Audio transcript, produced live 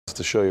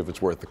to show you if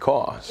it's worth the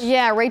cost.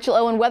 Yeah, Rachel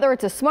Owen, whether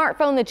it's a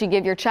smartphone that you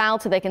give your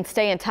child so they can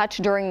stay in touch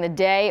during the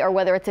day, or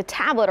whether it's a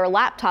tablet or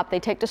laptop they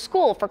take to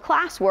school for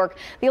classwork,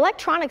 the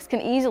electronics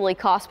can easily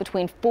cost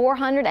between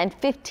 $400 and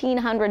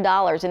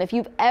 $1,500. And if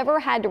you've ever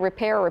had to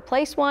repair or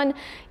replace one,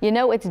 you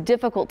know it's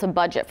difficult to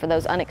budget for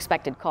those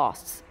unexpected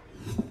costs.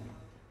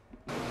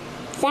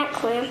 Is that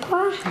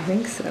Grandpa? I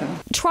think so.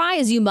 Try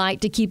as you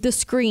might to keep the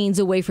screens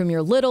away from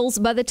your littles.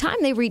 By the time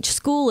they reach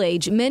school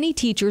age, many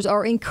teachers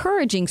are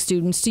encouraging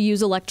students to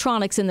use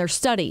electronics in their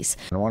studies.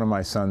 One of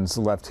my sons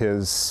left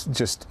his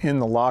just in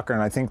the locker,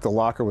 and I think the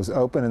locker was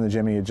open in the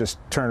gym. He had just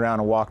turned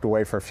around and walked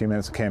away for a few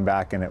minutes and came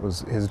back, and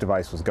his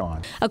device was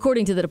gone.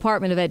 According to the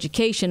Department of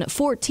Education,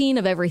 14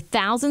 of every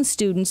 1,000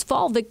 students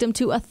fall victim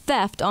to a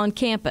theft on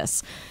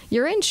campus.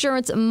 Your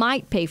insurance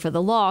might pay for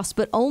the loss,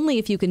 but only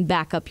if you can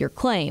back up your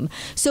claim.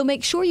 So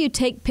make sure you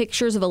take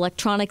pictures of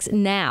electronics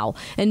now,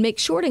 and make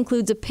sure it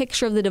includes a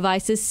picture of the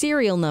device's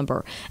serial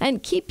number.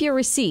 And keep your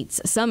receipts.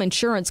 Some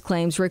insurance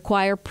claims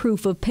require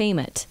proof of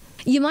payment.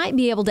 You might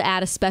be able to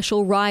add a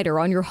special rider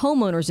on your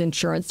homeowner's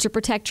insurance to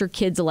protect your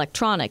kids'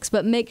 electronics,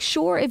 but make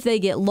sure if they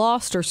get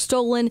lost or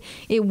stolen,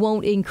 it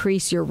won't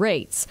increase your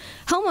rates.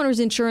 Homeowner's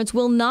insurance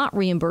will not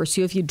reimburse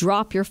you if you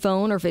drop your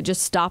phone or if it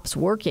just stops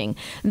working.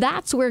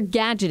 That's where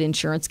Gadget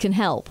insurance can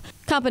help.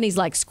 Companies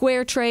like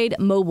SquareTrade,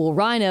 Mobile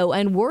Rhino,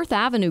 and Worth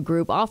Avenue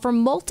Group offer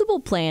multiple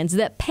plans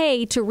that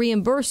pay to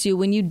reimburse you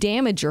when you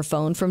damage your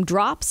phone from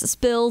drops,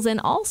 spills, and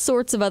all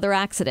sorts of other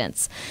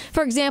accidents.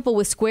 For example,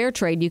 with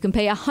SquareTrade, you can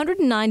pay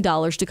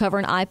 $109 to cover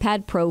an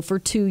iPad Pro for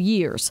 2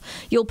 years.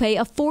 You'll pay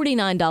a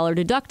 $49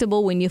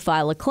 deductible when you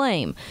file a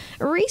claim.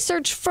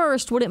 Research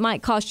first what it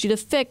might cost you to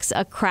fix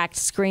a cracked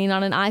screen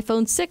on an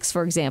iPhone 6,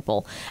 for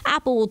example.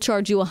 Apple will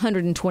charge you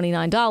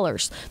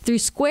 $129. Through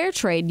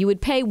SquareTrade, you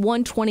would pay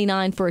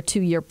 $129 for a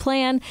 2-year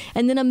plan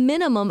and then a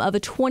minimum of a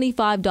 $25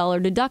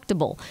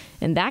 deductible.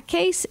 In that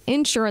case,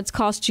 insurance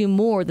costs you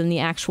more than the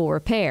actual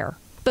repair.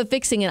 But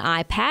fixing an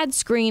iPad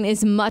screen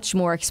is much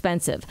more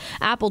expensive.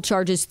 Apple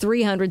charges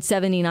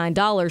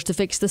 $379 to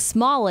fix the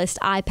smallest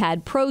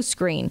iPad Pro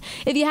screen.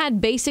 If you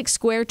had basic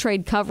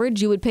SquareTrade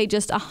coverage, you would pay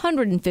just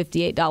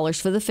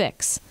 $158 for the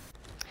fix.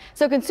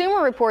 So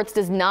Consumer Reports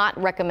does not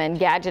recommend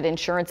Gadget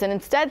insurance and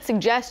instead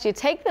suggests you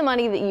take the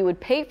money that you would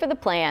pay for the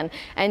plan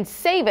and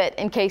save it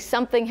in case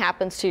something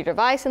happens to your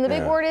device. And the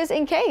big word is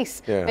in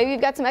case. Maybe you've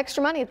got some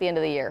extra money at the end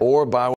of the year. Or buy